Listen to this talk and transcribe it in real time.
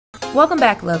Welcome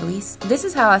back, lovelies. This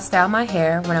is how I style my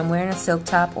hair when I'm wearing a silk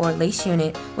top or a lace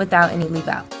unit without any leave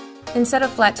out. Instead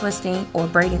of flat twisting or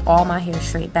braiding all my hair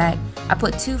straight back, I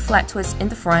put 2 flat twists in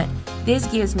the front. This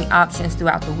gives me options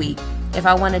throughout the week. If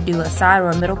I want to do a side or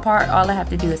a middle part, all I have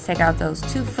to do is take out those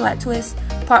 2 flat twists,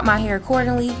 part my hair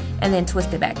accordingly, and then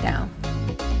twist it back down.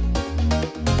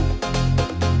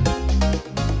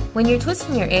 When you're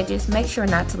twisting your edges, make sure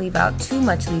not to leave out too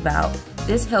much leave out.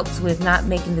 This helps with not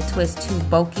making the twist too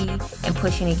bulky and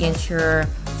pushing against your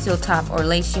silk top or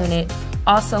lace unit.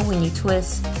 Also, when you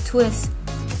twist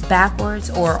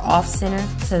backwards or off center,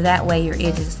 so that way your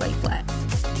edges lay flat.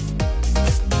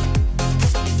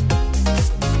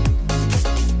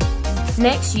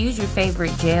 Next, use your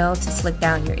favorite gel to slick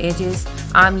down your edges.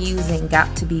 I'm using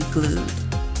Got to Be Glued.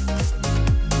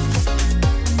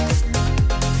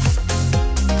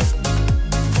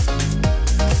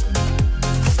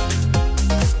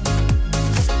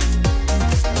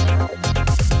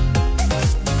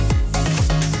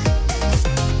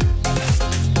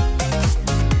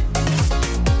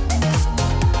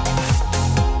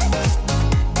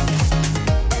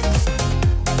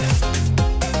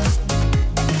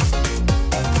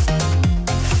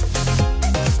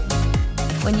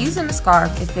 When using a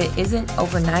scarf, if it isn't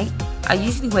overnight, I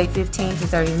usually wait 15 to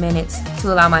 30 minutes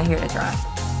to allow my hair to dry.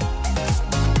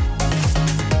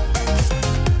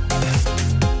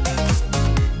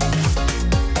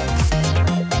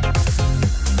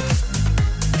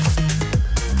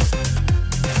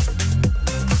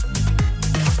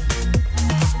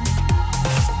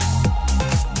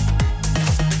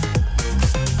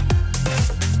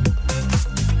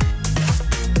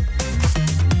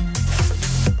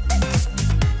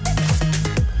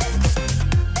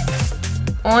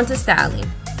 On to styling.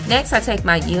 Next, I take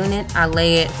my unit, I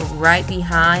lay it right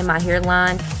behind my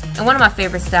hairline, and one of my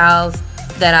favorite styles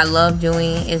that I love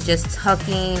doing is just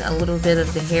tucking a little bit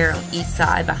of the hair on each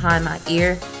side behind my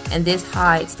ear, and this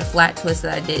hides the flat twist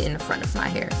that I did in the front of my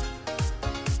hair.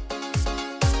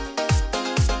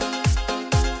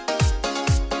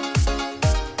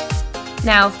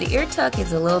 Now, if the ear tuck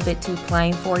is a little bit too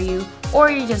plain for you,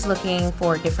 or you're just looking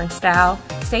for a different style,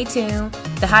 stay tuned.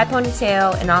 The high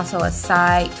ponytail and also a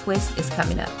side twist is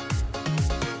coming up.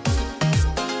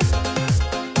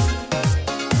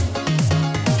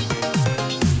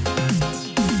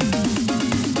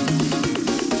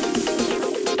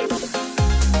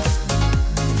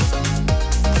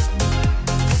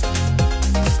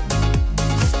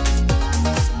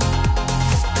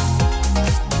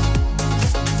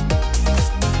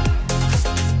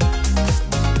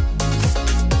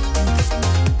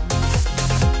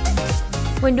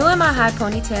 When doing my high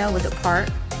ponytail with a part,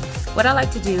 what I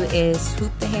like to do is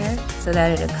swoop the hair so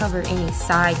that it'll cover any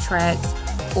side tracks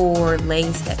or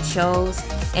lace that shows.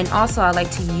 And also I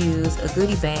like to use a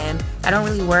goodie band. I don't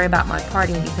really worry about my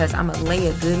parting because I'm gonna lay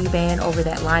a goodie band over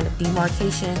that line of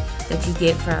demarcation that you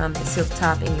get from the silk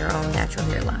top in your own natural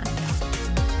hairline.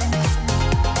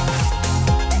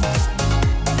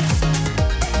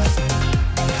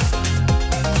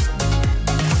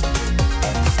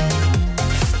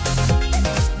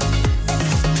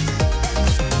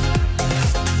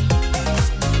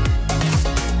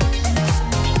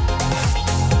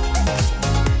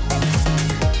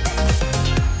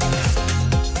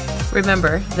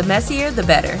 Remember, the messier, the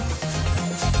better.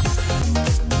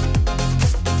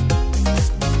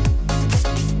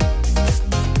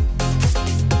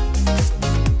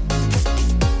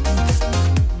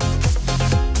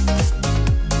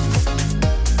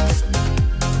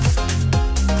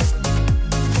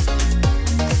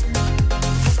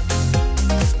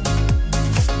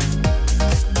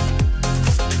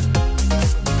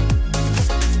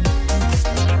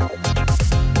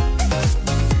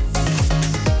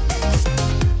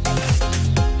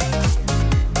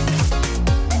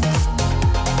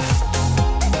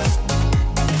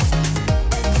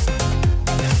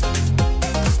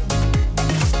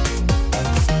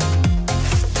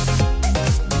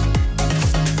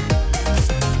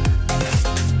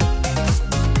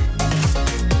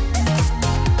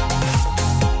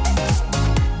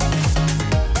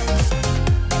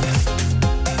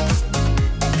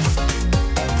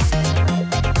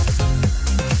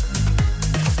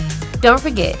 Don't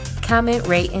forget, comment,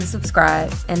 rate, and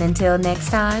subscribe. And until next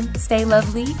time, stay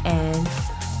lovely and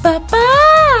bye-bye!